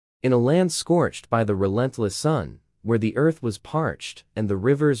In a land scorched by the relentless sun, where the earth was parched and the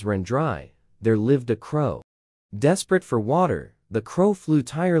rivers ran dry, there lived a crow. Desperate for water, the crow flew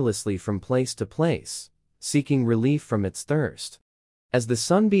tirelessly from place to place, seeking relief from its thirst. As the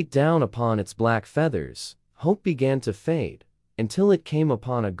sun beat down upon its black feathers, hope began to fade, until it came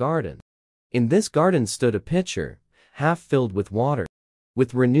upon a garden. In this garden stood a pitcher, half filled with water.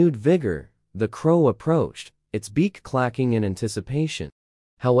 With renewed vigor, the crow approached, its beak clacking in anticipation.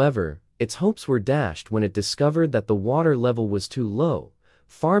 However, its hopes were dashed when it discovered that the water level was too low,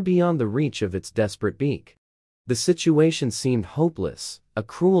 far beyond the reach of its desperate beak. The situation seemed hopeless, a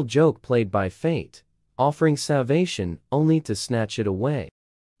cruel joke played by fate, offering salvation only to snatch it away.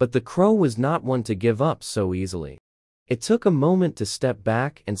 But the crow was not one to give up so easily. It took a moment to step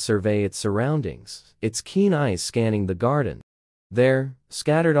back and survey its surroundings, its keen eyes scanning the garden. There,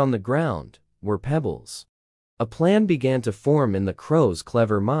 scattered on the ground, were pebbles. A plan began to form in the crow's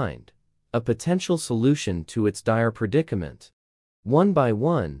clever mind, a potential solution to its dire predicament. One by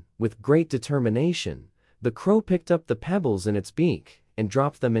one, with great determination, the crow picked up the pebbles in its beak and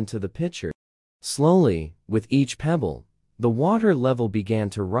dropped them into the pitcher. Slowly, with each pebble, the water level began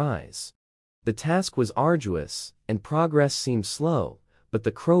to rise. The task was arduous, and progress seemed slow, but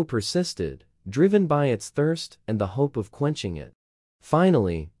the crow persisted, driven by its thirst and the hope of quenching it.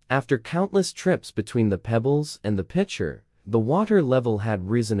 Finally, after countless trips between the pebbles and the pitcher, the water level had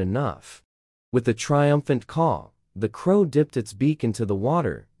risen enough. With a triumphant caw, the crow dipped its beak into the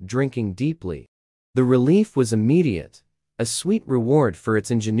water, drinking deeply. The relief was immediate, a sweet reward for its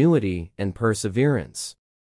ingenuity and perseverance.